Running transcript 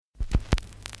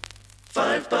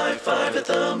5 by 5 at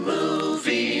the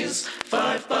movies.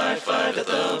 5 by 5 at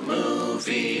the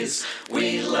movies.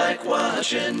 We like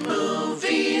watching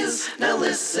movies. Now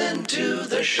listen to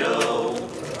the show.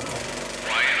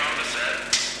 Quiet on the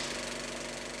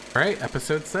set. All right,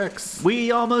 episode 6.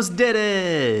 We almost did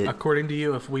it! According to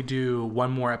you, if we do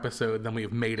one more episode, then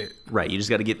we've made it. Right, you just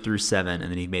got to get through 7, and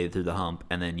then you've made it through the hump,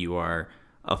 and then you are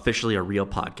officially a real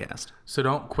podcast. So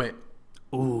don't quit.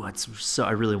 Ooh,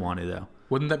 I really want to, though.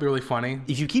 Wouldn't that be really funny?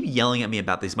 If you keep yelling at me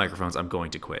about these microphones, I'm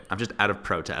going to quit. I'm just out of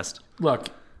protest. Look,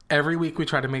 every week we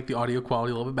try to make the audio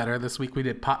quality a little bit better. This week we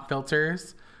did pop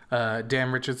filters.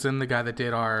 Dan Richardson, the guy that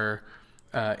did our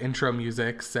intro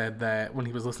music, said that when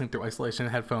he was listening through isolation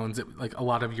headphones, a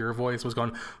lot of your voice was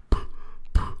going...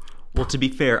 Well, to be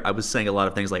fair, I was saying a lot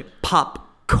of things like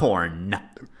popcorn.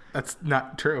 That's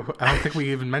not true. I don't think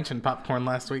we even mentioned popcorn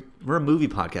last week. We're a movie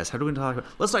podcast. How do we talk about...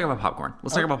 Let's talk about popcorn.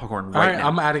 Let's talk about popcorn right now.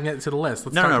 I'm adding it to the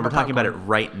list. No, we're talking about it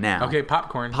right now. Okay,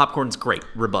 popcorn. Popcorn's great.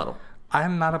 Rebuttal.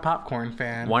 I'm not a popcorn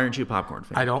fan. Why aren't you a popcorn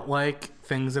fan? I don't like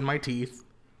things in my teeth.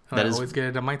 I always get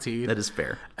it in my teeth. That is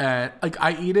fair.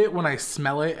 I eat it when I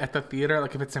smell it at the theater,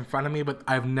 like if it's in front of me, but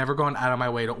I've never gone out of my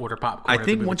way to order popcorn. I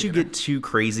think once you get too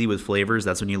crazy with flavors,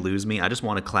 that's when you lose me. I just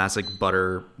want a classic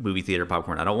butter movie theater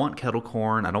popcorn. I don't want kettle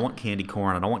corn. I don't want candy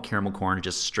corn. I don't want caramel corn.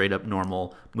 Just straight up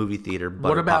normal movie theater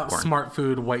butter popcorn. What about Smart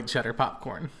Food white cheddar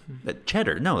popcorn?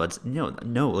 Cheddar? No, that's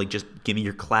no. Like just give me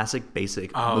your classic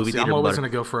basic movie theater I'm always butter.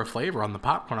 going to go for a flavor on the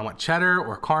popcorn. I want cheddar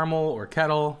or caramel or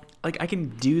kettle. Like I can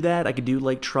do that. I could do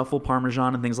like truffle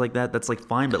parmesan and things like that. That's like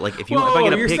fine. But like if I Whoa,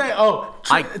 get a you're pick,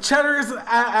 saying cheddar is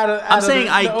out of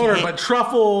the order, but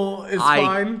truffle is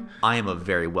fine. I am a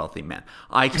very wealthy man.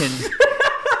 I can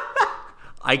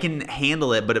I can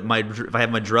handle it. But if I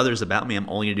have my druthers about me, I'm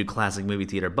only gonna do classic movie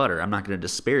theater butter. I'm not gonna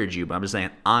disparage you, but I'm just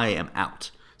saying I am out.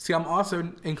 See, I'm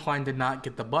also inclined to not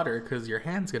get the butter because your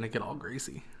hand's gonna get all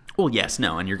greasy. Well, yes,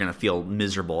 no, and you're gonna feel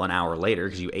miserable an hour later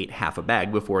because you ate half a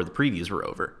bag before the previews were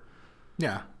over.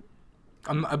 Yeah.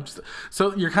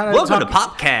 So you're kind of welcome to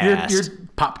Popcast. You're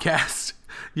Popcast.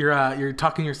 You're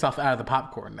talking yourself out of the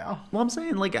popcorn now. Well, I'm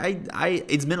saying like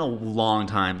it's been a long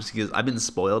time because I've been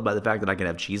spoiled by the fact that I can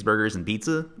have cheeseburgers and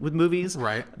pizza with movies.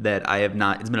 Right. That I have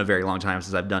not. It's been a very long time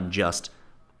since I've done just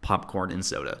popcorn and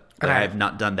soda. I have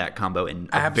not done that combo in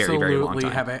a very, very long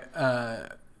time. I absolutely have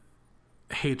a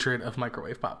hatred of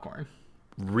microwave popcorn.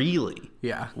 Really?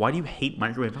 Yeah. Why do you hate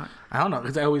microwave popcorn? I don't know,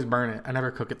 because I always burn it. I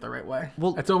never cook it the right way.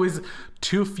 Well, it's always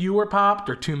too few are popped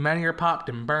or too many are popped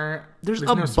and burnt. There's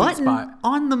no a button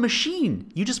on the machine.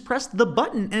 You just press the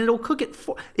button and it'll cook it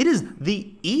for. It is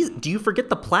the easy. Do you forget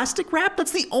the plastic wrap?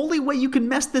 That's the only way you can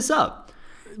mess this up.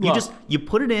 You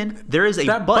put it in. There is a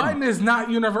that button is not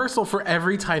universal for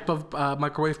every type of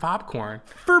microwave popcorn.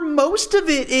 For most of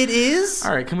it, it is.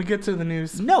 All right, can we get to the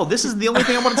news? No, this is the only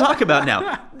thing I want to talk about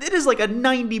now. It is like a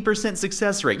 90%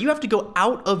 success rate. You have to go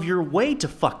out of your way to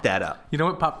fuck that up. You know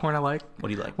what popcorn I like? What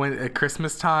do you like? When at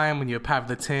Christmas time, when you have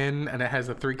the tin and it has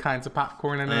the 3 kinds of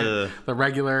popcorn in it, the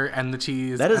regular and the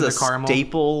cheese and the caramel. That is a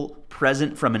staple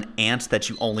present from an aunt that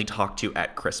you only talk to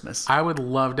at Christmas. I would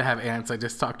love to have aunts I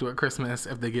just talk to at Christmas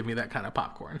if they give me that kind of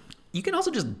popcorn. You can also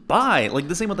just buy, like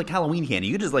the same with like Halloween candy.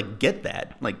 You can just like get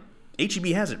that. Like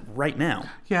H-E-B has it right now.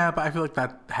 Yeah, but I feel like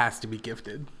that has to be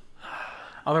gifted.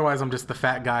 Otherwise, I'm just the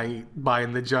fat guy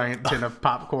buying the giant tin of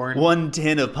popcorn. 1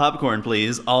 tin of popcorn,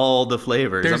 please. All the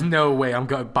flavors. There's no way I'm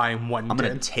buying 1 tin. I'm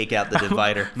going to take out the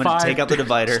divider. I'm going to take out the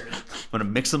divider. I'm going to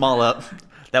mix them all up.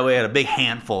 That way I had a big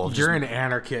handful. You're an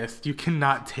anarchist. You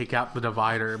cannot take out the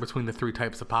divider between the 3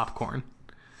 types of popcorn.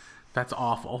 That's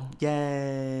awful.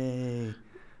 Yay.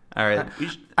 All right.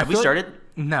 Have we started?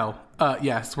 No.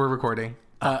 Yes, we're recording.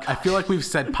 I feel like we've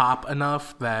said pop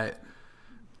enough that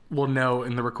we'll know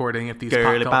in the recording if these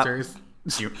Girly pop filters...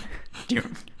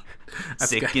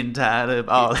 Sick and tired of...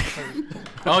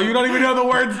 Oh, you don't even know the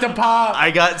words to pop!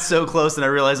 I got so close and I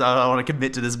realized I want to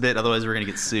commit to this bit, otherwise we're going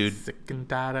to get sued. Sick and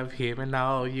tired of hearing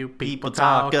all you people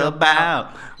talk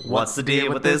about what's the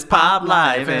deal with this pop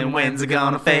life and when's it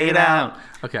going to fade out.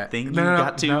 Okay. You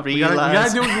got to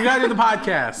realize... We gotta do the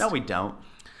podcast. No, we don't.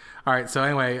 All right, so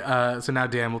anyway, so now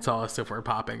Dan will tell us if we're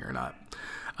popping or not.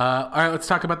 All right, let's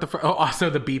talk about also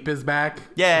the beep is back.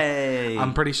 Yay!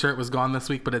 I'm pretty sure it was gone this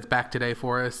week, but it's back today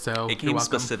for us. So it came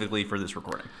specifically for this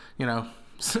recording. You know,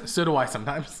 so do I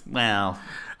sometimes. Well,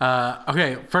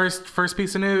 okay. First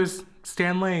piece of news: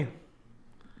 Stan Lee.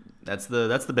 That's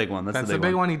the big one. That's the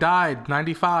big one. He died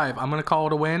 95. I'm gonna call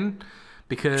it a win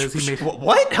because he made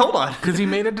what? Hold on. Because he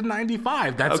made it to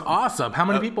 95. That's awesome. How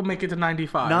many people make it to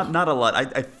 95? Not a lot.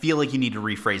 I feel like you need to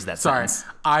rephrase that sentence.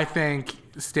 I think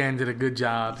Stan did a good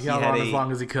job. He held on as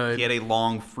long as he could. He had a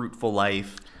long, fruitful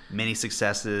life. many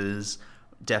successes.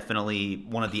 Definitely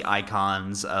one of the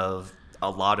icons of a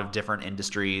lot of different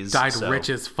industries. Died rich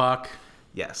as fuck.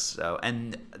 Yes. So,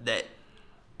 and that,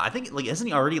 I think, like, hasn't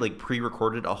he already, like,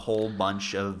 pre-recorded a whole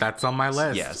bunch of... That's on my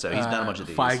list. Yeah, so he's done a bunch of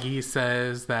these. Feige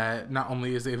says that not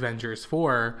only is the Avengers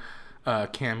 4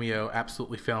 cameo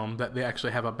absolutely filmed, that they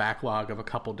actually have a backlog of a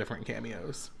couple different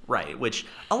cameos. Right, which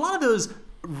a lot of those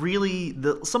really...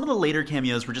 some of the later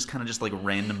cameos were just kind of just, like,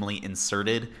 randomly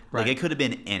inserted. Like, it could have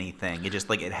been anything. It just,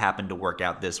 like, it happened to work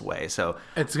out this way, so...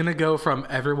 It's going to go from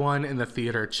everyone in the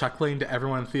theater chuckling to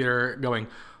everyone in the theater going,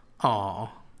 "Aw."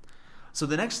 So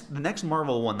the next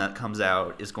Marvel one that comes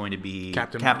out is going to be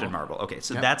Captain Marvel. Okay,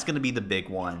 so that's going to be the big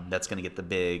one. That's going to get the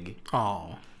big...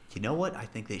 Oh. You know what I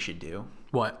think they should do?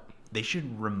 What? They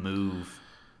should remove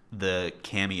the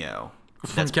cameo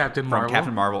From Captain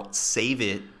Marvel? Save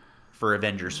it for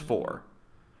Avengers 4.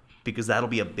 Because that'll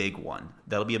be a big one.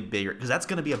 That'll be a bigger... Because that's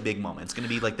going to be a big moment. It's going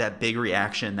to be like that big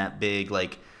reaction, that big,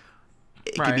 like...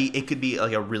 It could be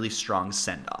like a really strong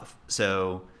send-off.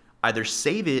 So either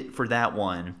save it for that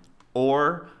one...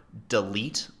 or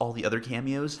delete all the other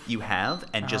cameos you have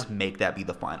and just make that be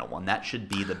the final one. That should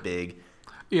be the big...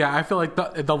 Yeah, I feel like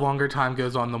the longer time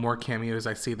goes on, the more cameos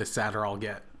I see, the sadder I'll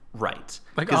get. Right.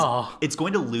 Like, it's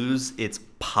going to lose its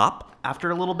pop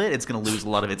after a little bit. It's going to lose a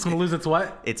lot of its... It's going to lose its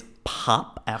what? Its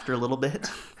pop after a little bit.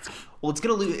 Well, it's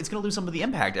going to lose some of the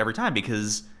impact every time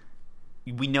because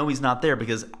we know he's not there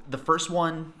because the first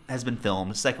one has been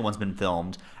filmed, the second one's been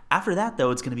filmed. After that,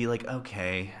 though, it's going to be like,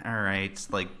 okay, all right,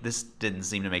 like, this didn't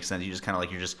seem to make sense. You just kind of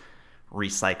like, you're just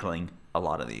recycling a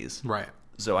lot of these. Right.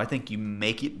 So I think you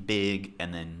make it big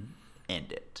and then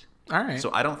end it. All right.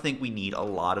 So I don't think we need a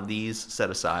lot of these set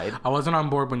aside. I wasn't on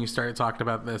board when you started talking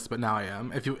about this, but now I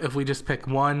am. If we just pick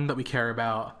one that we care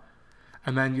about,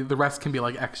 and then the rest can be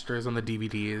like extras on the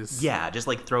DVDs. Yeah, just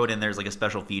like throw it in there as like a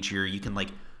special feature. You can like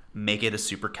make it a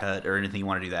supercut or anything you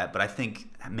want to do that. But I think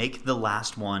make the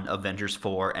last one Avengers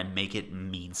 4 and make it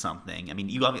mean something. I mean,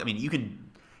 you can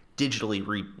digitally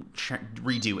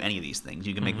redo any of these things.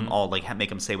 You can make them all like make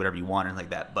them say whatever you want and like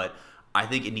that. But I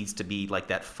think it needs to be like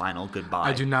that final goodbye.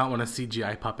 I do not want a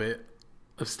CGI puppet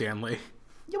of Stanley.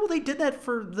 Yeah, well, they did that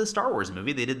for the Star Wars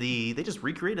movie. They just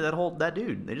recreated that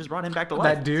dude. They just brought him back to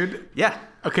life. That dude? Yeah.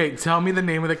 Okay, tell me the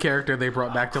name of the character they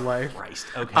brought back to life. Christ.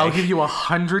 Okay. I'll give you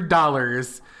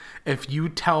 $100 if you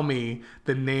tell me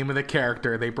the name of the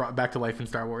character they brought back to life in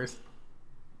Star Wars.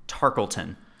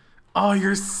 Tarkleton. Oh,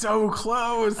 you're so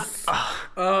close.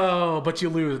 Oh, but you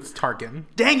lose. It's Tarkin.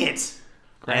 Dang it.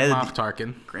 Grand Moff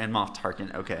Tarkin. Grand Moff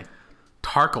Tarkin. Okay.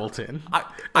 Tarkleton.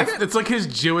 It's like his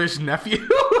Jewish nephew.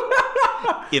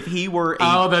 If he were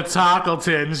the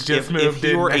Tarkletons just moved in. If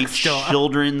he were a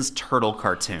children's turtle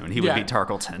cartoon, he would be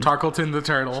Tarkleton. Tarkleton the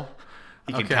turtle.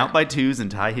 He can count by twos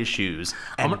and tie his shoes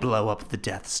and blow up the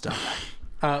Death Star.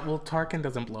 Well, Tarkin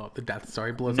doesn't blow up the Death Star.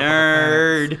 He blows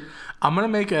Nerd. up the planets. I'm going to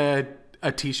make a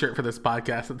t-shirt for this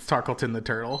podcast. It's Tarkleton the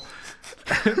turtle.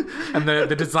 And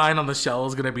the design on the shell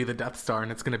is going to be the Death Star,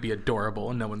 and it's going to be adorable,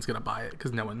 and no one's going to buy it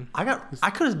because no one... I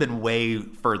could have been way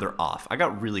further off. I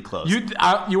got really close.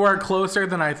 You are closer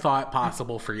than I thought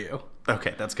possible for you.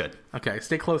 Okay, that's good. Okay,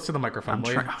 stay close to the microphone. I'm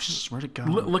trying. I swear to God.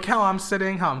 Look how I'm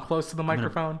sitting, how I'm close to the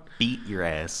microphone. Beat your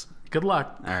ass. Good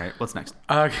luck. All right, what's next?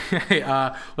 Okay,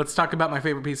 let's talk about my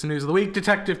favorite piece of news of the week,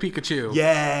 Detective Pikachu.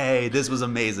 Yay, this was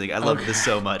amazing. I love this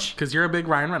so much. Because you're a big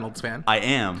Ryan Reynolds fan. I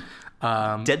am.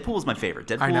 Deadpool is my favorite.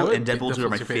 Deadpool and Deadpool 2 are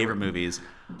my favorite movies.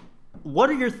 What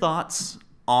are your thoughts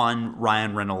on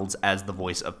Ryan Reynolds as the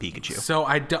voice of Pikachu? So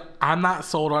I'm not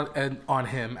sold on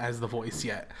him as the voice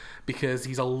yet because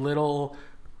he's a little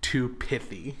too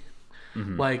pithy.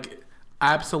 Mm-hmm. Like,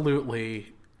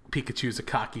 absolutely, Pikachu's a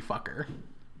cocky fucker.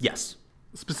 Yes.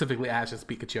 Specifically Ash's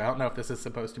Pikachu. I don't know if this is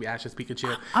supposed to be Ash's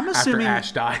Pikachu after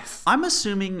Ash dies. I'm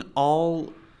assuming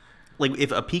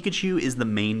if a Pikachu is the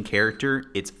main character,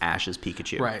 it's Ash's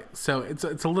Pikachu. Right. So it's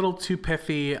a little too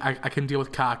pithy. I can deal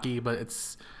with cocky, but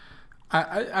it's...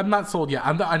 I'm not sold yet.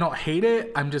 I don't hate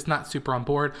it. I'm just not super on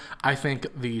board. I think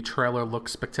the trailer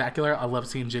looks spectacular. I love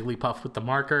seeing Jigglypuff with the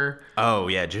marker. Oh,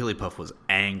 yeah. Jigglypuff was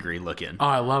angry looking. Oh,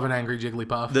 I love an angry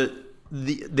Jigglypuff.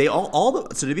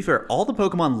 So to be fair, all the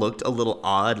Pokemon looked a little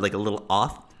odd, like a little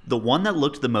off. The one that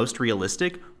looked the most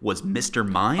realistic was Mr.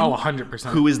 Mime. Oh,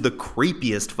 100%. Who is the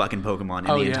creepiest fucking Pokemon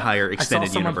in the entire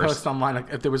extended universe. I saw someone post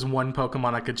online, if there was one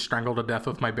Pokemon I could strangle to death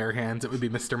with my bare hands, it would be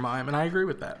Mr. Mime, and I agree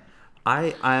with that.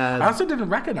 I also didn't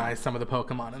recognize some of the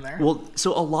Pokemon in there. Well,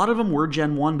 so a lot of them were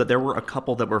Gen 1, but there were a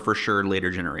couple that were for sure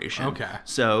later generation. Okay.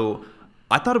 So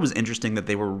I thought it was interesting that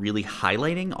they were really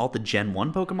highlighting all the Gen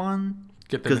 1 Pokemon.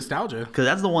 Get the nostalgia. Because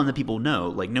that's the one that people know.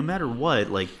 Like, no matter what,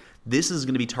 like, This is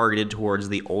going to be targeted towards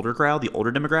the older crowd, the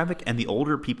older demographic, and the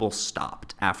older people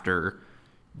stopped after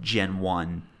Gen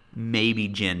 1, maybe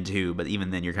Gen 2, but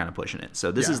even then you're kind of pushing it.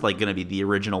 So this is like going to be the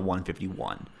original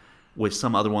 151 with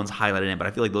some other ones highlighted in, but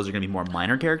I feel like those are going to be more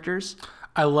minor characters.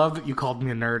 I love that you called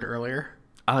me a nerd earlier.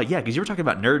 Yeah, because you were talking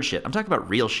about nerd shit. I'm talking about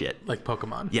real shit. Like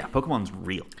Pokemon. Yeah, Pokemon's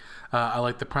real. I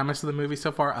like the premise of the movie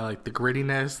so far. I like the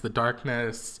grittiness, the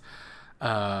darkness,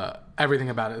 everything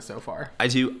about it so far. I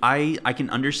do. I can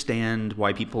understand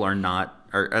why people are not,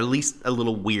 or at least a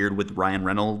little weird with Ryan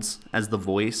Reynolds as the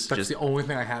voice. That's the only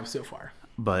thing I have so far.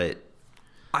 But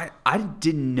I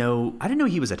didn't know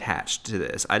he was attached to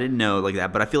this. I didn't know like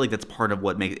that, but I feel like that's part of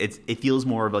what makes it feels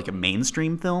more of like a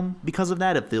mainstream film because of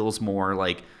that. It feels more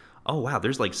like, oh wow,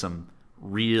 there's like some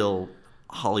real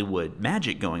Hollywood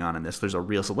magic going on in this. There's a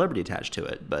real celebrity attached to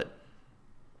it. But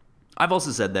I've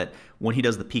also said that when he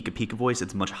does the Pika Pika voice,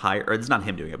 it's much higher. Or it's not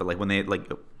him doing it, but like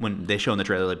when they show in the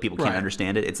trailer, like people can't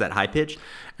understand it. It's that high pitch.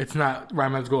 It's not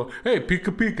Ryan Reynolds going, "Hey, Pika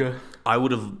Pika." I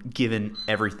would have given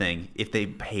everything if they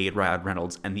paid Ryan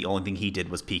Reynolds, and the only thing he did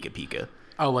was Pika Pika.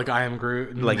 Oh, like I Am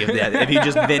Groot. Like if he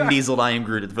just Vin Diesel'd I Am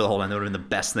Groot for the whole time, that would have been the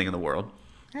best thing in the world.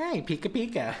 Hey, Pika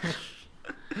Pika.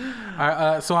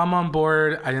 So I'm on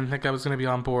board. I didn't think I was going to be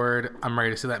on board. I'm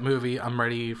ready to see that movie. I'm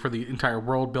ready for the entire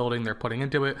world building they're putting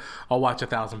into it. I'll watch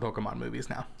 1,000 Pokemon movies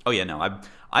now. Oh yeah, no,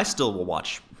 I still will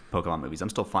watch Pokemon movies. I'm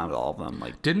still fine with all of them.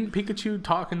 Like, didn't Pikachu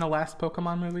talk in the last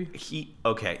Pokemon movie?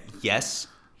 Yes,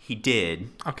 he did.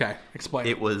 Okay, explain.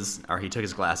 He took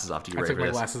his glasses off to get ready for this. I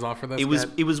took my glasses off for this.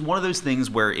 It was one of those things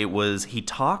where he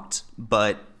talked,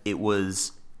 but it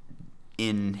was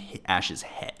in Ash's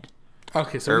head.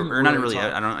 Okay, so or not really.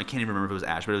 I can't even remember if it was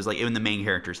Ash, but it was like in the main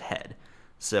character's head.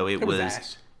 So it was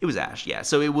Ash. It was Ash, yeah.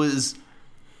 So it was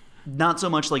not so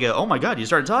much like oh my god, you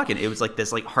started talking. It was like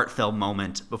this like heartfelt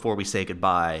moment before we say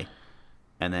goodbye,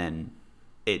 and then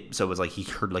it was like he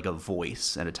heard like a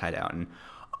voice and it tied out, and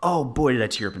oh boy, did I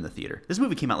tear up in the theater. This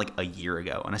movie came out like a year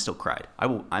ago, and I still cried.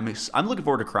 I'm looking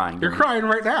forward to crying. You're crying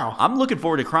right now. I'm looking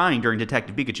forward to crying during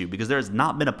Detective Pikachu because there has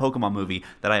not been a Pokemon movie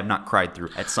that I have not cried through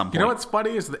at some point. You know what's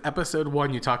funny is the episode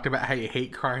 1 you talked about how you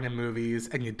hate crying in movies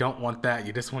and you don't want that.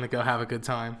 You just want to go have a good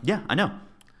time. Yeah, I know.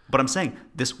 But I'm saying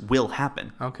this will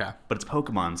happen. Okay. But it's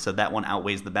Pokemon, so that one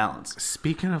outweighs the balance.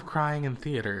 Speaking of crying in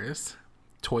theaters,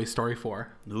 Toy Story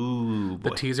 4. Ooh, boy.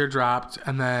 The teaser dropped,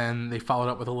 and then they followed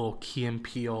up with a little Key and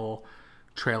Peele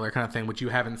trailer kind of thing, which you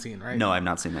haven't seen, right? No, I've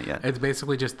not seen that yet. It's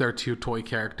basically just their two toy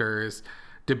characters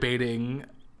debating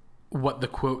what the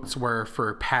quotes were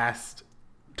for past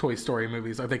Toy Story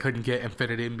movies. Like they couldn't get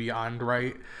Infinity and Beyond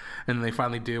right, and they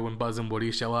finally do when Buzz and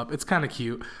Woody show up. It's kind of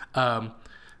cute.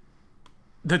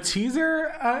 The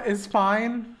teaser is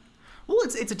fine. Well,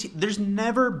 there's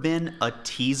never been a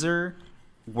teaser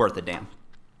worth a damn.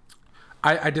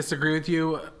 I disagree with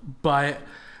you, but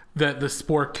the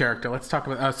Spork character. Let's talk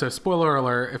about. So, spoiler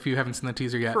alert! If you haven't seen the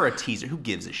teaser yet, for a teaser, who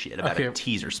gives a shit about a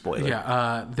teaser spoiler?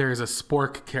 Yeah, there's a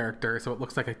Spork character, so it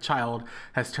looks like a child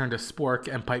has turned a Spork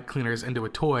and pipe cleaners into a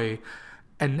toy,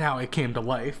 and now it came to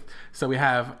life. So we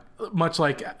have, much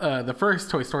like the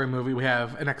first Toy Story movie, we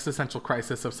have an existential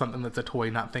crisis of something that's a toy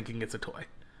not thinking it's a toy.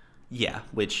 Yeah,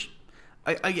 which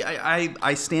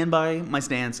I stand by my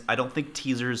stance. I don't think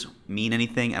teasers mean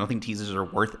anything. I don't think teasers are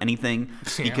worth anything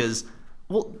because.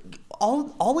 Well,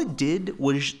 all it did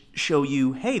was show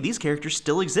you, hey, these characters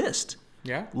still exist.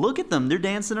 Yeah. Look at them. They're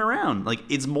dancing around. Like,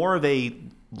 it's more of a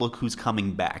look who's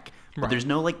coming back. But there's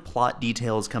no, like, plot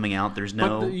details coming out. There's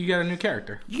no... But you got a new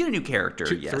character. You get a new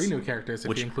character, yes. 3 new characters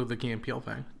if you include the Key and Peele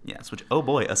thing. Yes, which, oh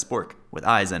boy, a spork with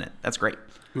eyes in it. That's great.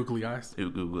 Googly eyes.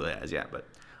 Googly eyes, yeah. But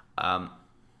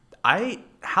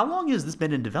how long has this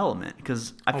been in development?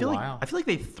 Because I feel like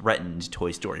they threatened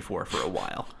Toy Story 4 for a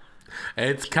while.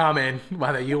 It's coming,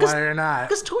 whether you want it or not.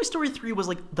 Because Toy Story 3 was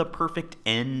like the perfect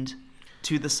end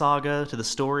to the saga, to the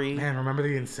story. Man, remember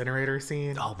the incinerator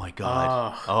scene? Oh my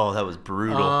god. Oh, that was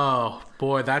brutal. Oh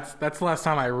boy, that's the last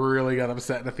time I really got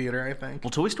upset in the theater, I think.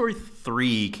 Well, Toy Story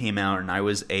 3 came out and I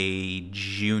was a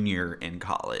junior in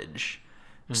college.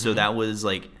 Mm-hmm. So that was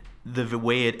like the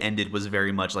way it ended was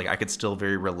very much like I could still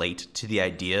very relate to the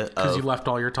idea of... Because you left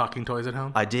all your talking toys at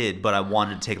home? I did, but I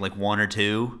wanted to take like 1 or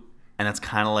 2. And that's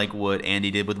kind of like what Andy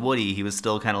did with Woody. He was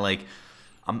still kind of like,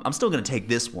 I'm still going to take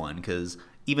this one because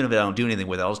even if I don't do anything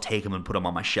with it, I'll just take them and put them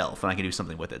on my shelf and I can do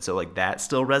something with it. So like that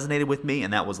still resonated with me.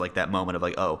 And that was like that moment of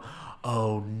like,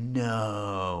 oh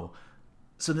no.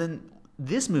 So then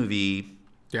this movie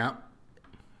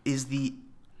is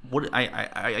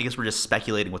I guess we're just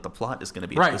speculating what the plot is going to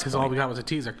be. Right, because all we got was a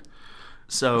teaser.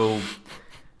 So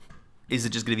is it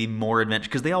just going to be more adventure?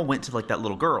 Because they all went to like that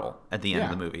little girl at the end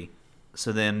of the movie.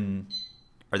 So then,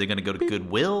 Are they going to go to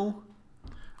Goodwill?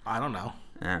 I don't know.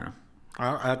 I don't know.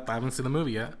 I haven't seen the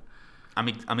movie yet.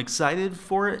 I'm excited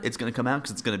for it. It's going to come out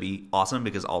because it's going to be awesome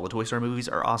because all the Toy Story movies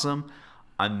are awesome.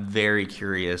 I'm very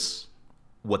curious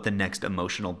what the next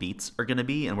emotional beats are going to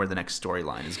be and where the next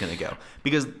storyline is going to go.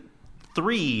 Because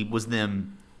 3 was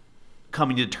them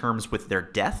coming to terms with their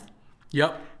death.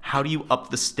 Yep. How do you up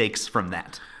the stakes from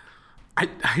that?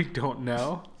 I don't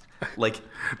know. Like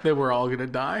that we're all gonna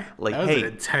die. Like, that was hey, an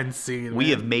intense scene. We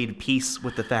man. have made peace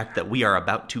with the fact that we are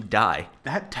about to die.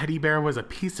 That teddy bear was a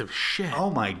piece of shit. Oh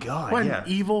my god! What yeah. an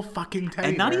evil fucking teddy bear.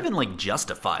 And not even like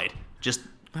justified. Just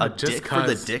a dick for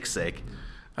the dick's sake.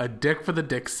 A dick for the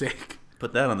dick's sake.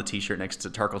 Put that on the t-shirt next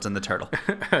to Tarkleton the Turtle.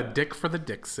 A dick for the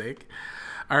dick's sake.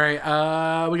 All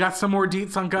right, we got some more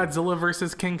deets on Godzilla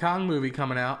versus King Kong movie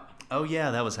coming out. Oh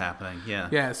yeah, that was happening. Yeah.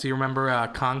 Yeah, so you remember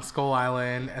Kong Skull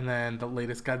Island and then the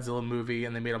latest Godzilla movie,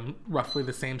 and they made them roughly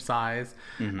the same size,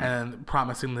 and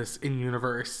promising this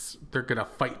in-universe they're gonna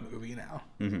fight movie now.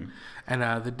 And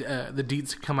the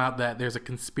deets come out that there's a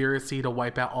conspiracy to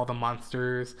wipe out all the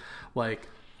monsters. Like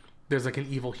there's like an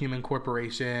evil human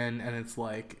corporation, and it's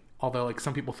like. Although, like,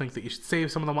 some people think that you should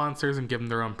save some of the monsters and give them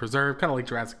their own preserve, kind of like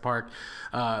Jurassic Park.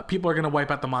 People are going to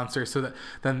wipe out the monsters so that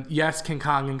then, yes, King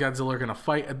Kong and Godzilla are going to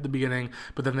fight at the beginning,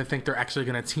 but then they think they're actually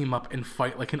going to team up and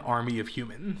fight like an army of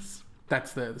humans.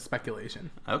 That's the speculation.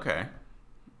 Okay.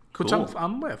 Cool. Which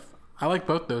I'm with. I like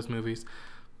both those movies.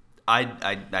 I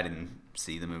didn't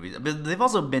see the movies. But they've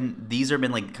also been, these have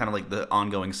been like kind of like the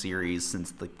ongoing series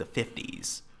since like the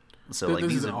 50s. So like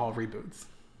these are all reboots.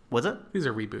 Was it? These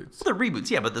are reboots. Well, they're reboots,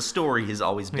 yeah, but the story has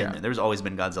always been there. There's always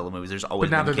been Godzilla movies. There's always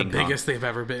been King Kong. But now they're the biggest they've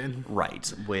ever been. Right,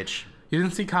 which... You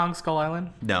didn't see Kong Skull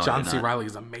Island? No, John C. Reilly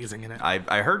is amazing in it.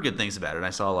 I heard good things about it. I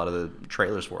saw a lot of the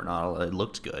trailers for it. It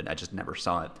looked good. I just never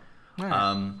saw it.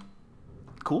 Right.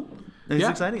 Cool. It's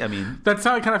exciting. I mean... That's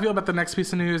how I kind of feel about the next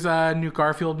piece of news. New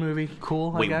Garfield movie.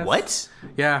 Cool, I guess. Wait, what?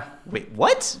 Yeah. Wait,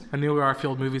 what? A new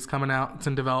Garfield movie's coming out. It's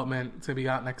in development. It's going to be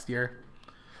out next year.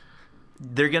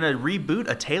 They're going to reboot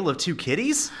A Tale of Two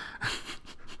Kitties?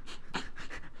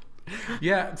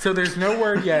 Yeah, so there's no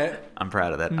word yet. I'm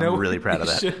proud of that. I'm really proud of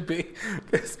that. Should be.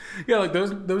 Yeah, like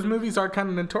those movies are kind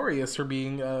of notorious for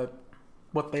being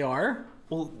what they are.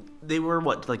 Well, they were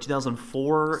what, like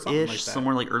 2004-ish, like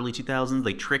somewhere like early 2000s.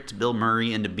 They tricked Bill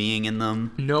Murray into being in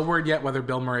them. No word yet whether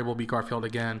Bill Murray will be Garfield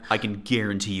again. I can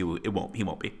guarantee you it won't. He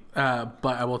won't be. But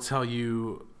I will tell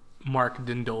you, Mark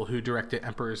Dindal, who directed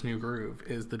Emperor's New Groove,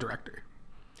 is the director.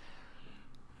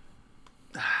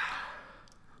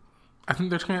 I think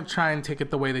they're going to try and take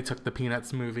it the way they took the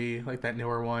Peanuts movie, like that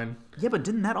newer one. Yeah, but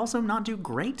didn't that also not do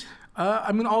great?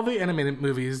 I mean, all the animated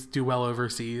movies do well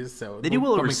overseas, so they do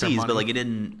well overseas, but like it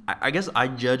didn't. I guess I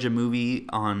judge a movie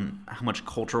on how much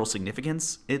cultural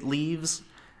significance it leaves,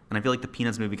 and I feel like the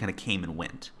Peanuts movie kind of came and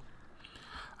went.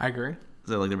 I agree.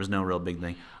 So like there was no real big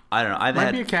thing. I don't know.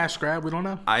 Might be a cash grab. We don't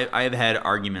know. I have had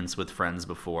arguments with friends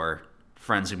before,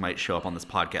 friends who might show up on this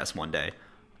podcast one day,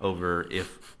 over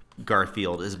if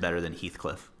Garfield is better than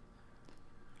Heathcliff.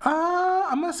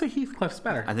 I'm gonna say Heathcliff's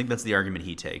better. I think that's the argument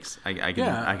he takes. I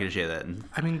can share that.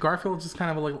 I mean, Garfield's just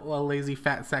kind of a lazy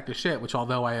fat sack of shit. Which,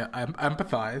 although I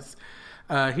empathize,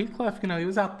 Heathcliff, he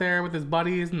was out there with his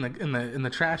buddies in the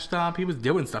trash dump. He was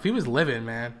doing stuff. He was living,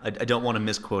 man. I don't want to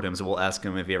misquote him, so we'll ask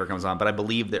him if he ever comes on. But I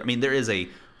believe there is a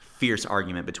fierce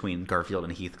argument between Garfield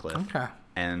and Heathcliff. Okay.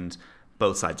 And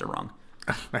both sides are wrong.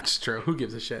 That's true. Who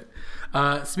gives a shit?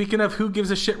 Speaking of who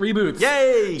gives a shit reboots.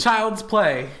 Yay! Child's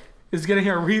Play is getting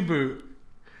a reboot.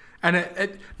 And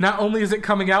it not only is it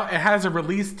coming out, it has a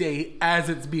release date as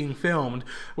it's being filmed,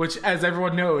 which, as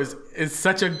everyone knows, is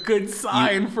such a good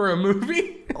sign for a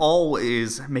movie.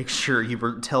 Always make sure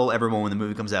you tell everyone when the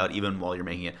movie comes out, even while you're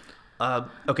making it.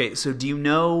 Okay, so do you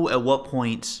know at what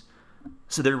point...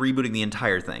 So they're rebooting the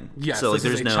entire thing? Yes, so, this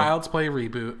is a Child's Play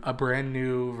reboot, a brand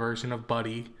new version of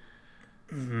Buddy.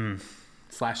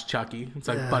 / Chucky. It's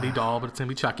like Buddy Doll, but it's going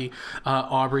to be Chucky.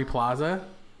 Aubrey Plaza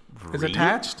is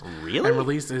attached. Really? And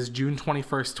released is June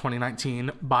 21st,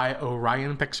 2019 by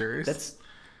Orion Pictures. That's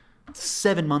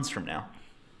 7 months from now.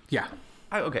 Yeah.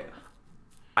 Okay.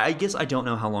 I guess I don't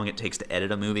know how long it takes to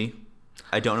edit a movie.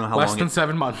 I don't know how Less long than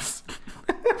 7 months.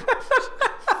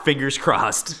 Fingers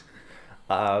crossed.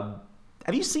 Have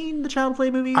you seen the Child's Play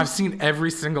movies? I've seen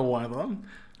every single one of them.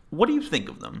 What do you think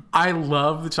of them? I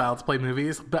love the Child's Play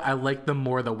movies, but I like them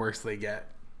more the worse they get.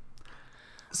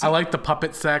 I like the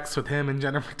puppet sex with him and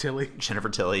Jennifer Tilly. Jennifer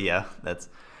Tilly, yeah.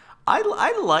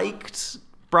 I liked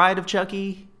Bride of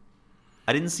Chucky.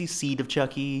 I didn't see Seed of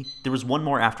Chucky. There was one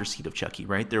more after Seed of Chucky,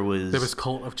 right? There was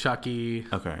Cult of Chucky.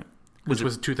 Okay. Which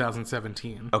was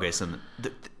 2017. Okay, so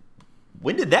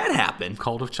When did that happen?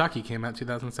 Cult of Chucky came out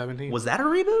 2017. Was that a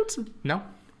reboot? No.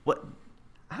 What?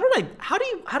 How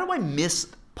do I miss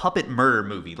Puppet Murder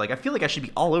movie? Like, I feel like I should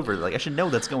be all over. Like, I should know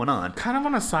that's going on. Kind of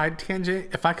on a side tangent,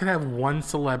 if I could have one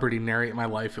celebrity narrate my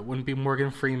life, it wouldn't be Morgan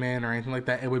Freeman or anything like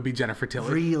that. It would be Jennifer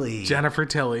Tilly. Really? Jennifer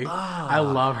Tilly. I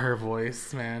love her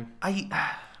voice, man.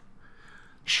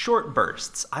 Short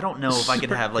bursts. I don't know if I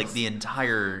could have like the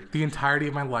entirety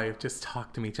of my life. Just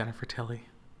talk to me, Jennifer Tilly.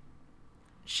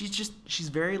 She's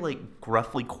very like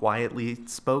gruffly, quietly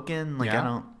spoken. Like,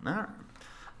 Yeah.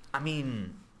 I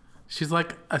mean, She's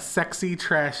like a sexy,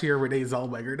 trashier Renee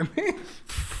Zellweger to me.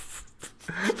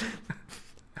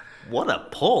 what a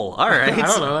pull. All right. I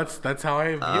don't know. That's how I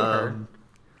view her.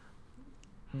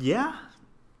 Yeah.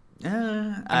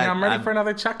 I'm ready for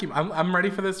another Chucky. I'm ready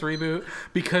for this reboot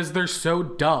because they're so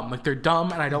dumb. Like, they're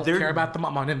dumb, and I don't care about them.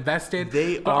 I'm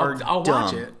uninvested. I'll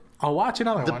watch it. I'll watch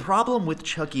another one. The problem with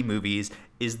Chucky movies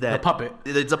is that... The puppet.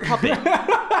 It's a puppet.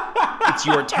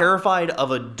 You're terrified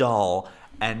of a doll,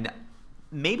 and...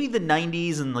 Maybe the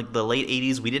 90s and like the late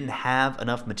 80s, we didn't have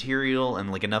enough material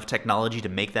and like enough technology to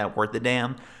make that worth the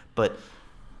damn. But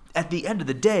at the end of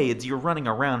the day, you're running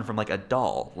around from like a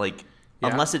doll. Like,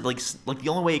 unless it like the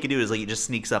only way you can do it is like it just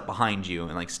sneaks up behind you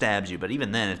and like stabs you. But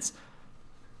even then, it's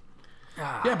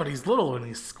Yeah, but he's little and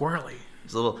he's squirrely.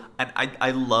 It's a little.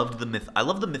 I loved the myth. I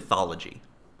love the mythology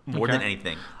more than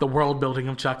anything. The world building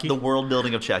of Chucky. The world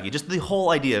building of Chucky. Just the whole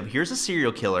idea of here's a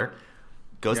serial killer,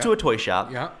 goes to a toy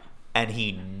shop. Yeah. And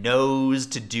he knows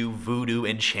to do voodoo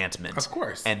enchantment. Of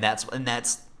course. And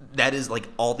that is like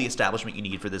all the establishment you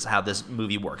need for this, how this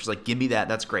movie works. Like, give me that,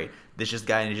 that's great. This just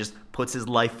guy, and he just puts his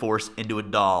life force into a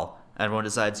doll. And everyone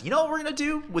decides, you know what we're gonna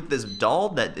do with this doll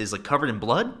that is like covered in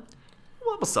blood?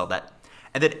 Well, we'll sell that.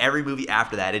 And then every movie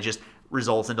after that, it just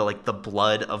results into like the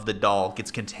blood of the doll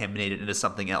gets contaminated into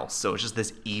something else. So it's just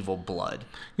this evil blood.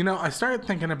 You know, I started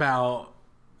thinking about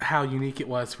how unique it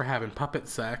was for having puppet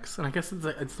sex, and I guess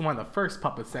it's one of the first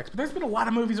puppet sex, but there's been a lot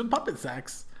of movies with puppet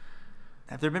sex.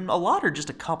 Have there been a lot or just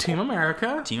a couple? Team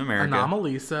America.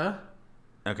 Anomalisa.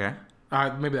 Okay.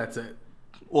 Maybe that's it.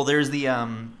 Well, there's the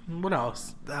what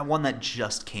else? That one that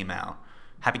just came out,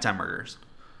 Happy Time Murders.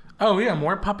 Oh yeah,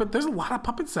 more puppet. There's a lot of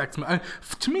puppet sex.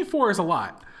 To me, 4 is a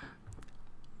lot.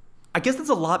 I guess that's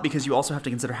a lot because you also have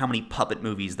to consider how many puppet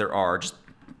movies there are. Just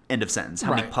end of sentence.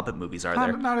 How many puppet movies are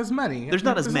there? Not as many. There's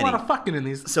not as many. There's a lot of fucking in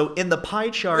these. So in the pie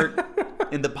chart,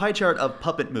 of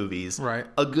puppet movies, right,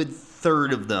 a good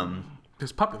third of them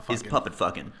is puppet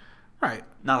fucking. Right.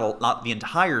 Not the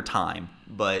entire time,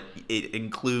 but it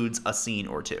includes a scene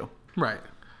or two. Right.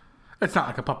 It's not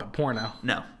like a puppet porno.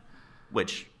 No,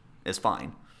 which is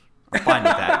fine. I'm fine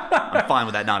with that. I'm fine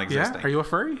with that not existing. Yeah? Are you a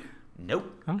furry?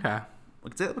 Nope. Okay.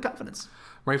 Let's say that with confidence.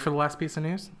 Ready for the last piece of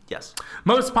news? Yes.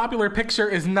 Most popular picture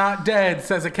is not dead,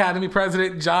 says Academy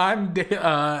President John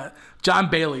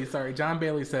Bailey. Sorry, John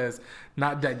Bailey says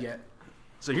not dead yet.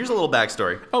 So here's a little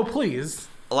backstory. Oh, please.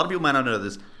 A lot of people might not know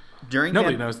this.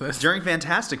 Nobody knows this. During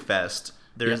Fantastic Fest,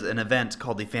 there's an event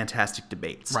called the Fantastic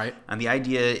Debates. Right. And the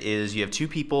idea is you have two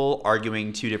people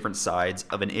arguing two different sides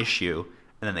of an issue,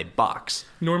 and then they box.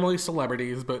 Normally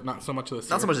celebrities, but not so much this year.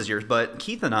 Not so much this year, but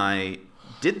Keith and I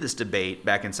did this debate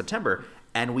back in September,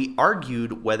 and we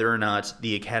argued whether or not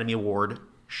the Academy Award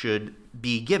should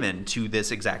be given to this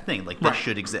exact thing. Like, this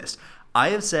should exist. I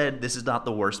have said this is not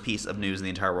the worst piece of news in the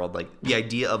entire world. Like, the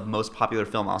idea of most popular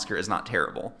film Oscar is not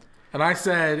terrible. And I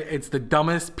said it's the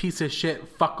dumbest piece of shit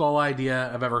fuck all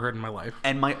idea I've ever heard in my life.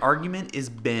 And my argument has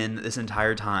been this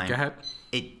entire time. Go ahead.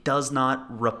 It does not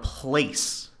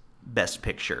replace Best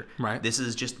Picture. Right. This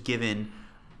is just given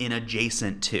in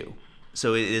adjacent to.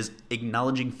 So it is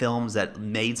acknowledging films that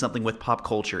made something with pop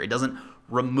culture. It doesn't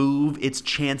remove its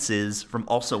chances from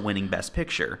also winning Best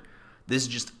Picture. This is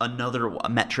just another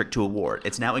metric to award.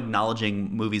 It's now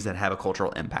acknowledging movies that have a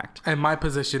cultural impact. And my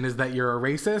position is that you're a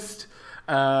racist,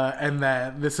 and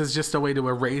that this is just a way to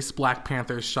erase Black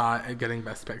Panther's shot at getting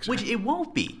Best Picture. Which it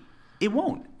won't be. It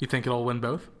won't. You think it'll win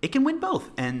both? It can win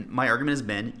both. And my argument has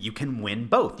been you can win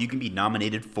both. You can be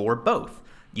nominated for both.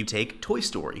 You take Toy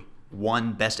Story.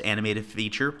 Won Best Animated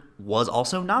Feature, was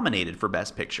also nominated for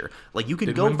Best Picture. Like, you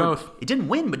could go for both. It didn't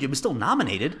win, but it was still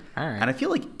nominated. All right. And I feel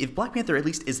like if Black Panther at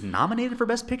least is nominated for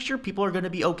Best Picture, people are going to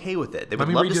be okay with it. They would Let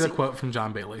me love read to you see... the quote from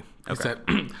John Bailey. He said,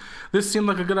 "This seemed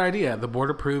like a good idea. The board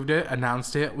approved it,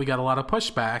 announced it. We got a lot of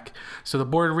pushback. So the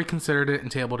board reconsidered it and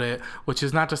tabled it, which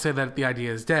is not to say that the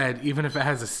idea is dead. Even if it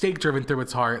has a stake driven through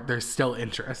its heart, there's still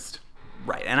interest."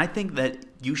 Right. And I think that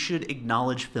you should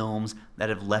acknowledge films that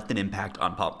have left an impact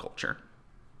on pop culture.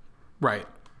 Right.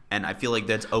 And I feel like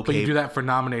that's okay. But you do that for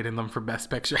nominating them for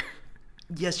Best Picture.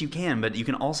 Yes, you can, but you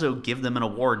can also give them an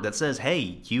award that says,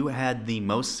 hey, you had the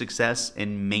most success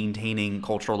in maintaining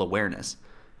cultural awareness.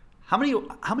 How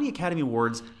many Academy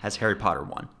Awards has Harry Potter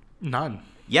won? None.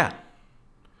 Yeah.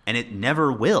 And it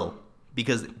never will,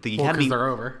 because the Academy... they're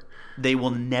over. They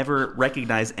will never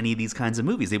recognize any of these kinds of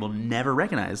movies. They will never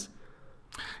recognize...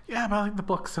 Yeah, but I like the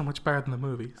book so much better than the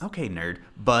movies. Okay, nerd.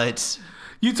 But...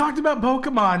 You talked about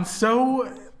Pokemon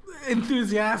so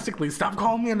enthusiastically. Stop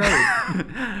calling me a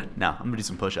nerd. No, I'm going to do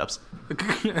some push-ups.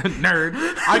 Nerd.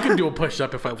 I could do a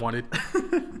push-up if I wanted.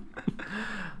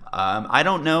 I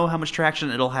don't know how much traction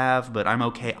it'll have, but I'm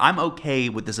okay. I'm okay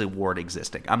with this award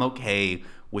existing. I'm okay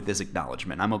with this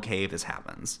acknowledgement. I'm okay if this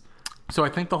happens. So I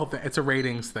think the whole thing, it's a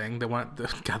ratings thing. They want,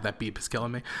 God, that beep is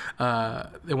killing me.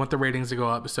 They want the ratings to go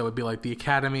up. So it'd be like the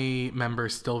Academy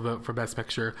members still vote for Best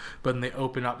Picture, but then they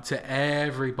open up to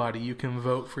everybody. You can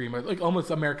vote for your, like almost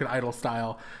American Idol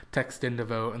style, text in to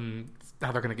vote, and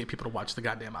how they're going to get people to watch the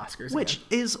goddamn Oscars. Which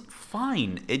is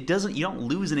fine. It doesn't, you don't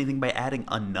lose anything by adding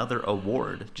another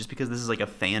award. Just because this is like a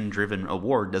fan-driven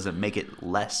award doesn't make it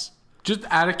less. Just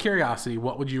out of curiosity,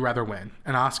 what would you rather win?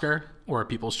 An Oscar or a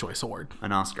People's Choice Award?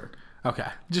 An Oscar. Okay,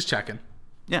 just checking.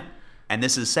 Yeah. And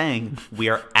this is saying we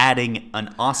are adding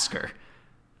an Oscar.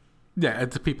 Yeah,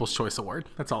 it's a People's Choice Award.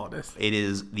 That's all it is. It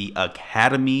is the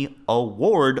Academy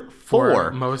Award for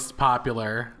most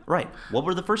popular. Right. What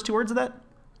were the first two words of that?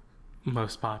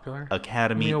 Most popular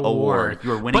Academy Award.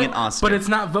 You are winning an Oscar. But it's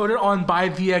not voted on by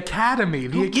the Academy.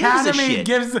 The Academy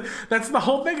gives. That's the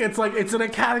whole thing. It's like it's an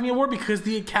Academy Award because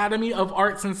the Academy of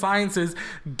Arts and Sciences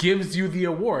gives you the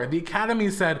award. The Academy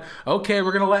said, "Okay,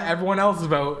 we're gonna let everyone else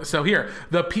vote. So here,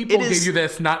 the people gave you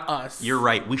this, not us." You're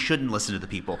right. We shouldn't listen to the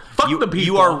people. Fuck the people.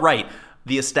 You are right.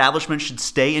 The establishment should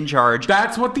stay in charge.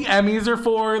 That's what the Emmys are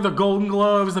for, the Golden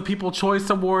Globes, the People's Choice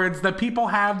Awards. The people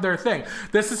have their thing.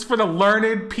 This is for the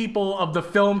learned people of the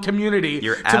film community.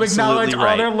 You're to absolutely acknowledge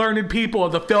right. other learned people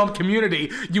of the film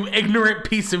community. You ignorant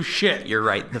piece of shit. You're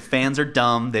right. The fans are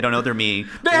dumb. They don't know they're me.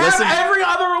 They have every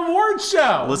other award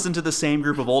show. Listen to the same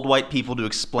group of old white people to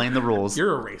explain the rules.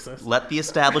 You're a racist. Let the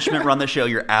establishment run the show.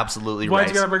 You're absolutely right. Why'd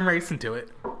you gotta bring race into it?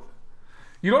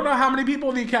 You don't know how many people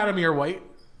in the Academy are white?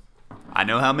 I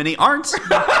know how many aren't.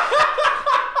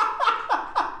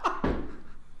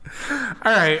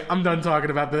 All right, I'm done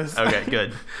talking about this. Okay,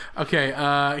 good.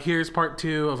 Okay, here's part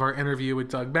 2 of our interview with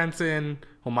Doug Benson.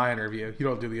 Well, my interview. You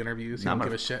don't do the interviews. You don't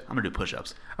give a shit. I'm going to do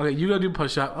push-ups. Okay, you go do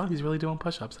push-ups. Oh, he's really doing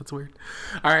push-ups. That's weird.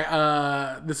 All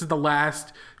right, this is the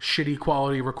last shitty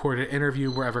quality recorded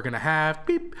interview we're ever going to have.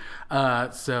 Beep.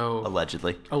 So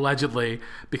Allegedly,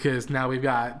 because now we've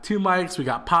got 2 mics. We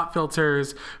got pop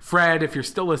filters. Fred, if you're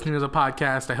still listening to the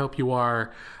podcast, I hope you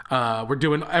are. We're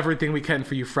doing everything we can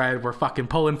for you, Fred. We're fucking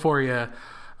pulling for you.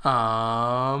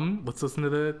 Let's listen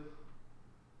to the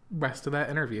rest of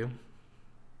that interview.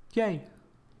 Yay.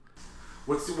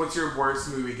 What's your worst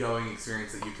movie going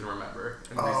experience that you can remember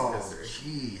in recent history?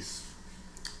 Jeez.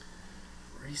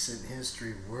 Recent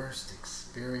history, worst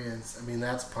experience. I mean,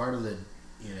 that's part of the,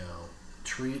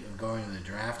 treat of going to the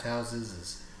draft houses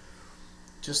is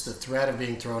just the threat of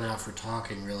being thrown out for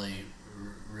talking really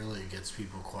gets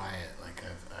people quiet. Like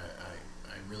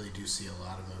I really do see a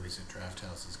lot of movies at draft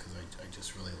houses because I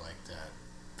just really like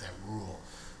that rule.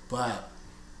 But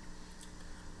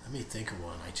let me think of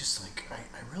one. I just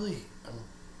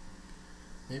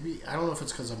maybe I don't know if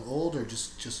it's because I'm old or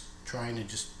just trying to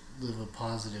just live a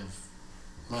positive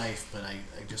life, but I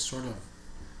just sort of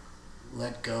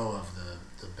let go of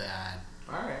the bad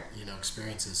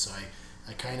experiences. So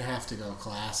I kind of have to go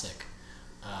classic,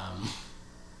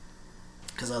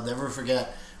 because I'll never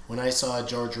forget when I saw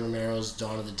George Romero's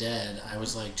Dawn of the Dead. I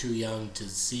was like too young to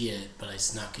see it, but I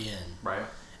snuck in. Right.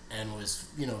 And was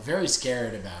very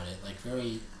scared about it, like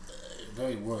very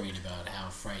very worried about how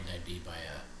frightened I'd be by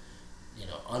a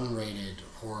unrated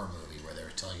horror movie where they were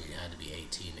telling you had to be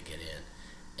 18 to get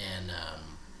in. And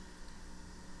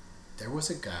there was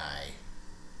a guy,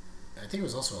 I think it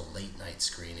was also a late night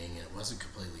screening, and it wasn't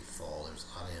completely full, there was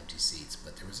a lot of empty seats,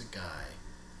 but there was a guy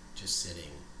just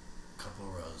sitting a couple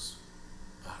rows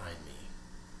behind me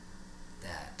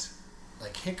that,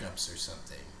 like hiccups or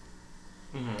something,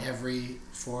 every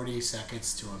 40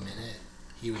 seconds to a minute,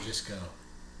 he would just go,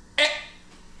 eh!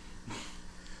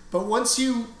 But once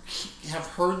you have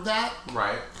heard that,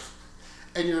 right,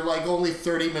 and you're like only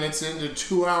 30 minutes into a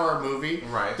 2-hour movie,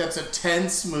 right, that's a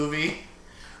tense movie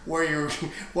where you're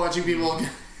watching people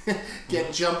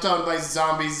get jumped on by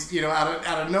zombies, out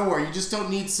of nowhere. You just don't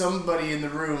need somebody in the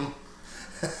room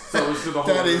so the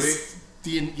whole movie?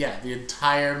 The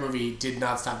entire movie did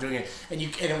not stop doing it, and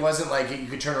it wasn't like you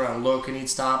could turn around and look and he'd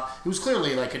stop. It was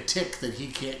clearly like a tick that he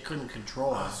couldn't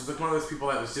control. Oh, so it's like one of those people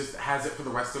that has it for the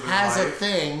rest of his life. Has a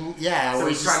thing, yeah. So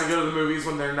he's trying to go to the movies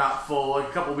when they're not full, like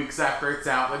a couple weeks after it's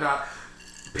out. They're not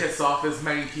piss off as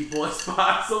many people as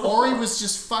possible. Or he was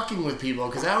just fucking with people,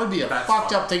 because that would be a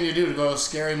fucked up thing to do, to go to a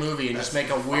scary movie and just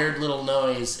make a weird little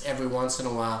noise every once in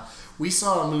a while. We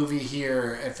saw a movie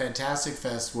here at Fantastic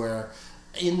Fest where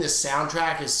in the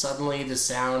soundtrack is suddenly the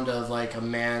sound of like a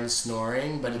man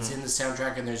snoring, but it's in the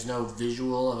soundtrack and there's no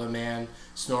visual of a man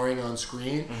snoring on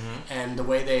screen. And the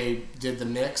way they did the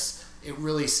mix, it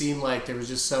really seemed like there was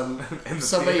just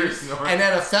somebody. And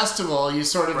at a festival, you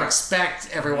sort of expect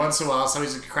every once in a while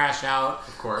somebody's gonna crash out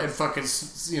and fucking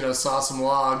saw some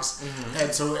logs.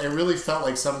 And so it really felt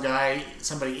like somebody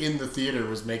in the theater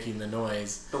was making the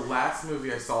noise. The last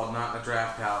movie I saw not in a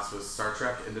draft house was Star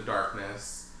Trek Into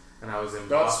Darkness. And I was in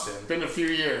Boston. It's been a few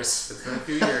years. It's been a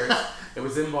few years. It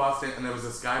was in Boston, and there was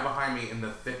this guy behind me in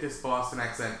the thickest Boston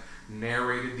accent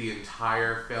narrated the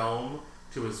entire film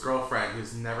to his girlfriend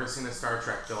who's never seen a Star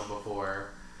Trek film before.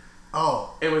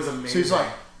 Oh. It was amazing. So he's like,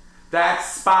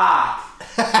 "That's Spock.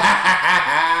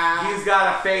 He's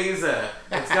got a phaser.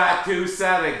 It's got 2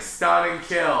 settings, stun and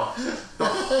kill." The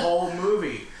whole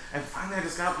movie. And finally I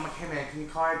just got up, I'm like, "Hey man, can you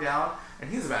quiet down?" And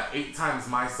he's about 8 times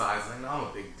my size. And I know I'm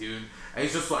a big dude. And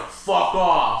he's just like, "Fuck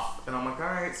off." And I'm like,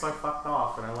 "Alright," so I fucked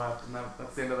off and I left. And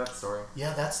that's the end of that story.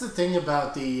 Yeah, that's the thing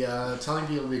about the telling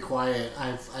people to be quiet.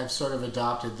 I've sort of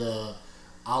adopted the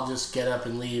I'll just get up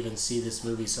and leave and see this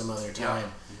movie some other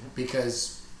time.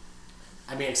 Because,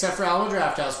 I mean, except for Alamo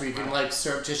Drafthouse where you can like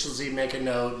surreptitiously make a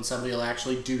note and somebody will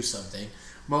actually do something.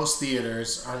 Most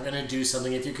theaters aren't going to do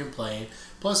something if you complain.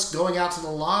 Plus, going out to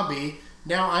the lobby,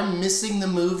 now I'm missing the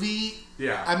movie.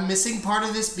 Yeah. I'm missing part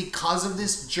of this because of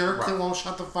this jerk that won't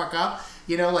shut the fuck up.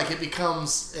 Like it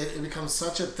becomes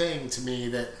such a thing to me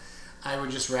that I would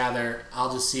just rather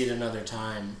I'll just see it another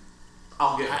time.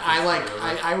 I'll get.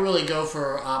 I really go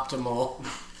for optimal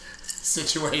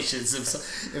situations.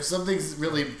 If something's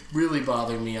really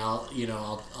bothering me, I'll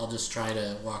just try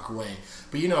to walk away.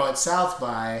 But at South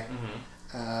by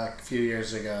a few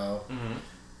years ago.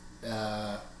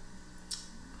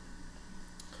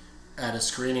 At a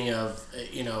screening of,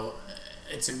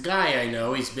 it's a guy I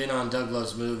know. He's been on Doug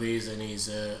Loves Movies, and he's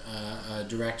a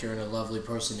director and a lovely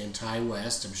person in Ty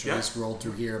West. I'm sure he's rolled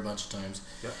through here a bunch of times.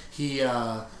 He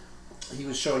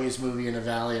was showing his movie In a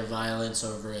Valley of Violence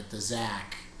over at the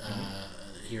ZAC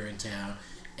here in town.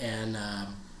 And,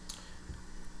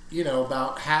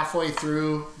 about halfway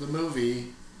through the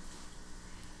movie,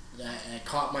 it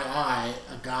caught my eye,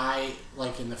 a guy,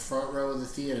 like, in the front row of the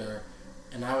theater,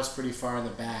 and I was pretty far in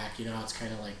the back. It's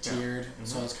kind of like tiered,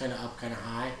 so it's kind of up, kind of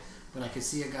high. But I could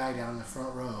see a guy down in the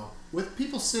front row with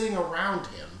people sitting around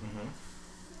him,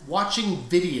 watching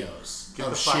videos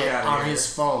of shit on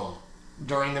his phone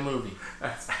during the movie.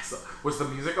 That's excellent. Was the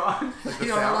music on? Like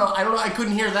I don't know. I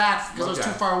couldn't hear that because I was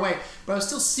too far away. But I was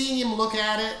still seeing him look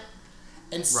at it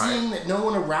and seeing that no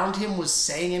one around him was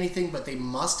saying anything, but they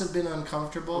must have been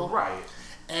uncomfortable. Right.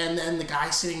 And then the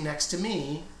guy sitting next to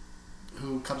me,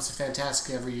 who comes to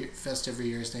Fantastic Fest every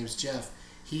year, his name's Jeff,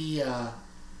 he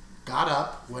got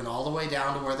up, went all the way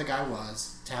down to where the guy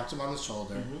was, tapped him on the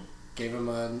shoulder, gave him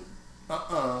a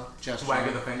gesture. Wag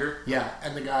of the finger? Yeah,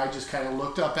 and the guy just kind of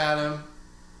looked up at him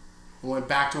and went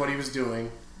back to what he was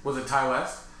doing. Was it Ty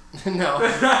West? No.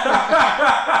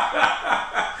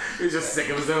 He was just sick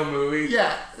of his own movie?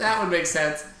 Yeah, that would make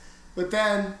sense. But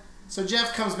then, so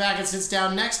Jeff comes back and sits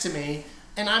down next to me,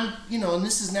 and I'm, and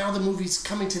this is now the movie's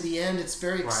coming to the end. It's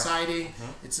very exciting.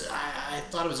 It's I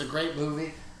thought it was a great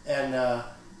movie, and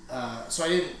so I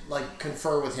didn't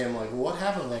confer with him what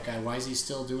happened to that guy? Why is he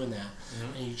still doing that?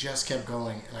 And he just kept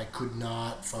going, and I could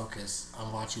not focus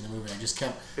on watching the movie. I just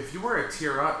kept. If you were a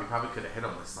tear up, you probably could have hit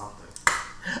him with something.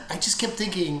 I just kept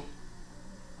thinking,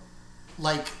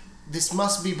 this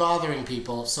must be bothering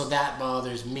people, so that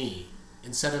bothers me.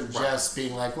 Instead of just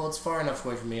being well, it's far enough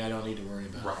away from me, I don't need to worry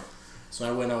about it. Right. So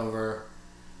I went over,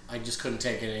 I just couldn't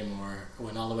take it anymore. I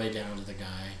went all the way down to the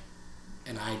guy,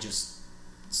 and I just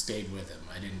stayed with him.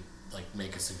 I didn't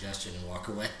make a suggestion and walk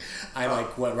away. I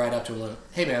went right up to him and went,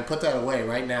 "Hey man, put that away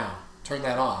right now. Turn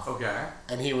that off." Okay.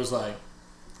 And he was like,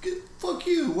 "Fuck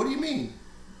you, what do you mean?"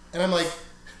 And I'm like,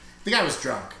 the guy was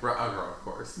drunk. Of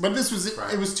course. But this was,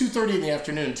 it was 2:30 in the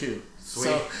afternoon too.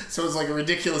 Sweet. So it was a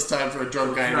ridiculous time for a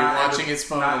drunk guy to be watching his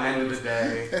phone. Not end of the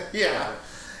day. Yeah.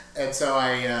 And so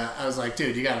I was like,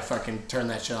 "Dude, you gotta fucking turn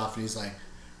that shit off." And he's like,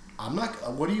 "I'm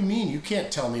not, what do you mean? You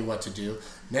can't tell me what to do."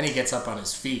 And then he gets up on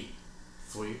his feet.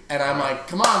 Sweet. And I'm like,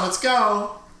 "Come on, let's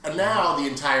go." And now the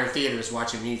entire theater is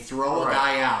watching me throw a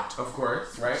guy out. Of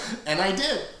course, right? And I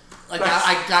did. I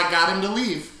got him to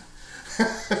leave.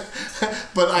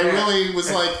 But I really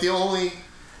was like the only...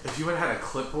 If you had had a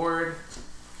clipboard,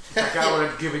 that guy would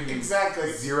have given you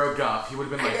zero guff. He would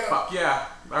have been like, fuck yeah.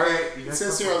 All right. It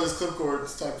says here on this clipboard,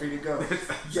 it's time for you to go.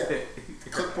 Yeah. The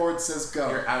clipboard says go.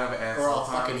 You're out of ass. Or I'll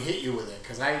fucking hit you with it.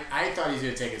 Because I thought he was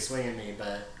going to take a swing at me,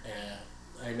 but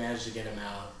I managed to get him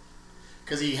out.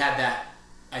 Because he had that...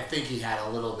 I think he had a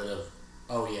little bit of,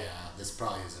 oh yeah, this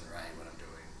probably isn't right what I'm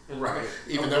doing. Right.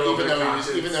 Even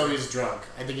though he was drunk,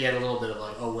 I think he had a little bit of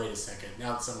like, oh wait a second,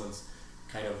 now someone's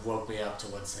kind of woke me up to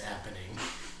what's happening.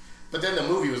 But then the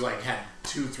movie was like had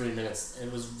 2-3 minutes.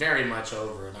 It was very much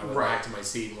over, and I went back to my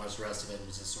seat and watched the rest of it. And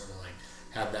was just sort of like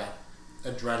had that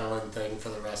adrenaline thing for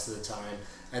the rest of the time,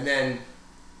 and then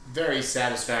very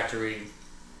satisfactory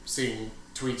seeing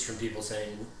tweets from people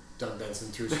saying Doug Benson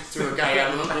threw a guy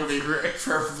out of the movie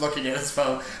for looking at his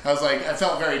phone. I was like, I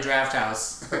felt very Draft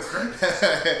House.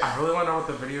 I really want to know what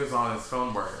the videos on his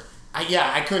phone were.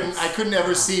 I couldn't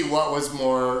ever see what was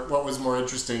more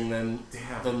interesting than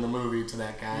the movie to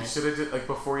that guy. You should have just, like,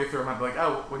 before you threw him, I'd be like,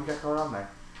 oh, what do you got going on there?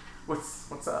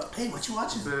 What's up? Hey, what you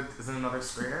watching? Is it another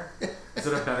screener? Is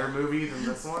it a better movie than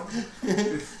this one?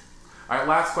 All right,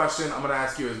 last question I'm going to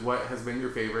ask you is what has been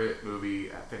your favorite movie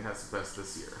at Fantastic Fest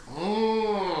this year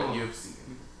that you've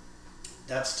seen?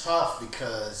 That's tough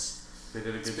because they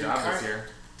did a good job this year.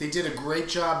 They did a great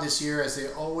job this year, as they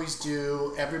always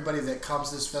do. Everybody that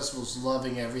comes to this festival is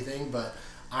loving everything, but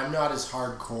I'm not as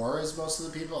hardcore as most of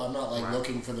the people. I'm not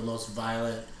looking for the most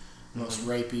violent, most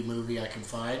rapey movie I can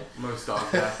find. Most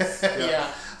dog deaths. Yeah.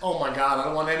 Oh my God, I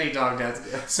don't want any dog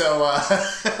deaths. So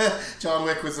John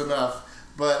Wick was enough.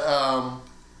 But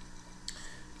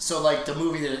so like the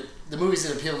movies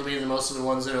that appeal to me the most are the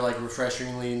ones that are like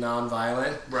refreshingly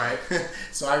non-violent. Right.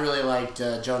 So I really liked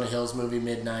Jonah Hill's movie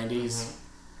Mid-90s.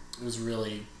 It was a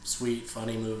really sweet,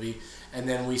 funny movie. And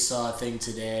then we saw a thing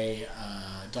today,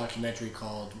 a documentary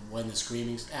called When the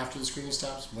Screaming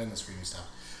Stops.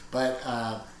 But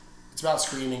it's about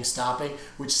screaming stopping,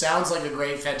 which sounds like a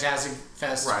great Fantastic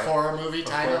Fest horror movie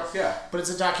title. Course, yeah. But it's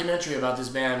a documentary about this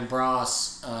band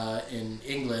Bros in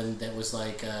England that was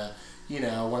like,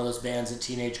 one of those bands that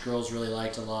teenage girls really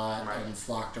liked a lot and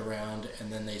flocked around,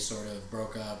 and then they sort of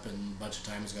broke up and a bunch of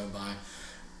time has gone by.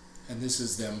 And this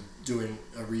is them doing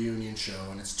a reunion show,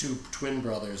 and it's two twin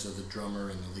brothers of the drummer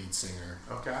and the lead singer.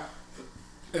 Okay.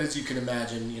 And as you can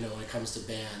imagine, when it comes to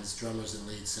bands, drummers and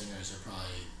lead singers are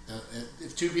probably...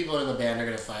 if two people in the band are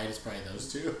going to fight, it's probably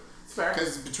those two. It's fair.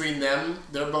 Because between them,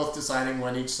 they're both deciding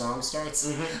when each song starts.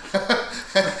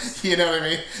 Mm-hmm. You know what I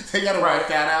mean? They got to work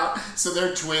that out. So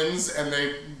they're twins, and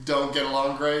they don't get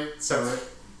along great. So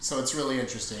it's really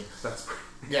interesting. That's great.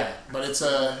 Yeah, but it's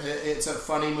a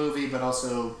funny movie, but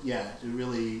also, it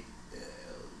really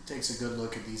takes a good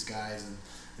look at these guys,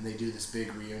 and they do this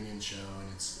big reunion show,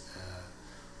 and it's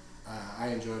I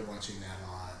enjoyed watching that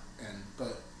a lot.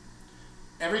 But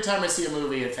every time I see a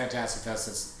movie at Fantastic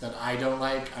Fest that I don't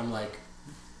like, I'm like,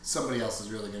 somebody else is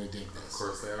really going to dig this. Of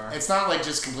course they are. It's not like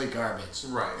just complete garbage.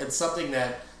 Right. It's something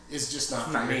that is just not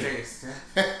for me. Not your taste.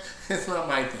 Yeah. It's not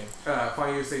my thing.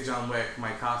 Funny you say John Wick.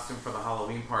 My costume for the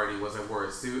Halloween party was I wore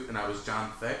a suit and I was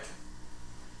John Thick.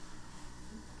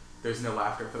 There's no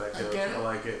laughter for that joke. I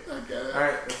like it. I get it. All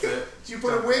right, that's it. Did you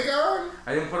put a wig on?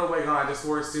 I didn't put a wig on. I just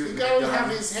wore a suit. You gotta have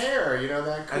his hair.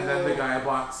 That cool. And then the guy in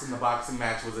the boxing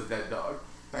match was a dead dog.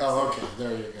 Okay.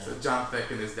 There you go. So John Thick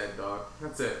and his dead dog.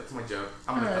 That's it. That's my joke.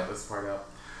 I'm gonna cut this part out.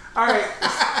 All right.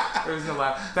 There's no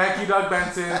laugh. Thank you, Doug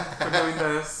Benson, for doing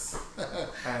this.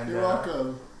 And, you're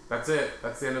welcome. That's it.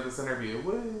 That's the end of this interview.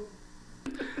 Woo.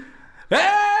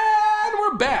 And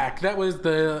we're back. That was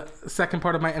the second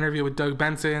part of my interview with Doug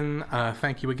Benson.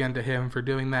 Thank you again to him for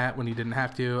doing that when he didn't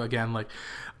have to. Again,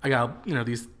 I got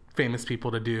these famous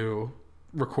people to do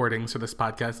recordings for this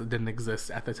podcast that didn't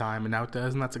exist at the time, and now it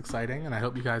does, and that's exciting, and I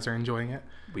hope you guys are enjoying it.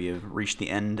 We have reached the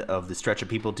end of the stretch of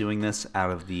people doing this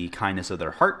out of the kindness of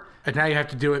their heart. And now you have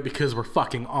to do it because we're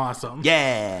fucking awesome.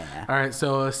 Yeah! All right,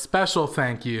 so a special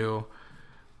thank you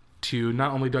to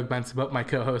not only Doug Benson, but my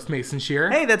co-host, Mason Shearer.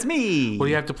 Hey, that's me! What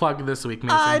do you have to plug this week,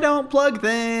 Mason? I don't plug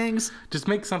things! Just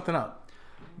make something up.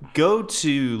 Go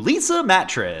to Lisa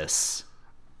Mattress.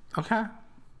 Okay.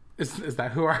 Is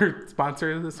that who our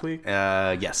sponsor is this week?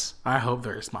 Yes. I hope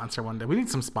they're a sponsor one day. We need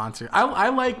some sponsors. I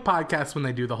like podcasts when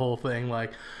they do the whole thing,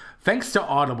 like, thanks to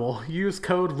Audible, use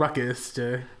code RUCKUS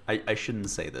to... I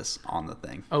shouldn't say this on the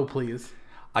thing. Oh, please.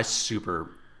 I super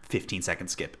 15-second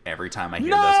skip every time I hear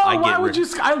this. Why would you...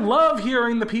 I love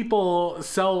hearing the people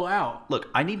sell out. Look,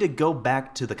 I need to go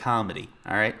back to the comedy,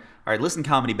 all right? All right, listen,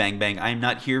 Comedy Bang Bang. I am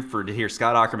not here to hear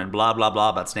Scott Ackerman blah, blah, blah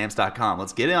about Stamps.com.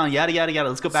 Let's get it on, yada, yada, yada.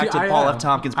 Let's go back to Paul F.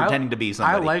 Tompkins pretending to be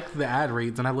somebody. I like the ad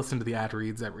reads, and I listen to the ad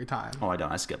reads every time. Oh, I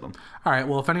don't. I skip them. All right,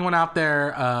 well, if anyone out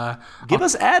there... give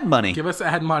us ad money. Give us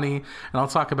ad money, and I'll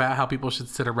talk about how people should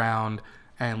sit around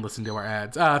and listen to our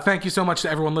ads. Thank you so much to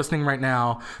everyone listening right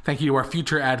now. Thank you to our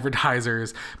future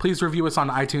advertisers. Please review us on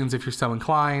iTunes if you're so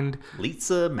inclined.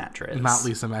 Lisa Mattress. Not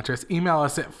Lisa Mattress. Email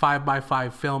us at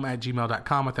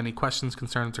 5by5film@gmail.com with any questions,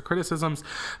 concerns, or criticisms.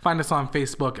 Find us on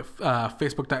Facebook,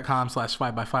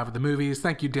 facebook.com/5by5 of the movies.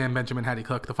 Thank you, Dan Benjamin, Hattie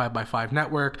Cook, the 5by5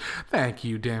 Network. Thank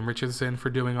you, Dan Richardson,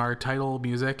 for doing our title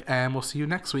music. And we'll see you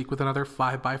next week with another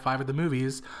 5by5 of the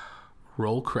movies.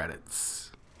 Roll credits.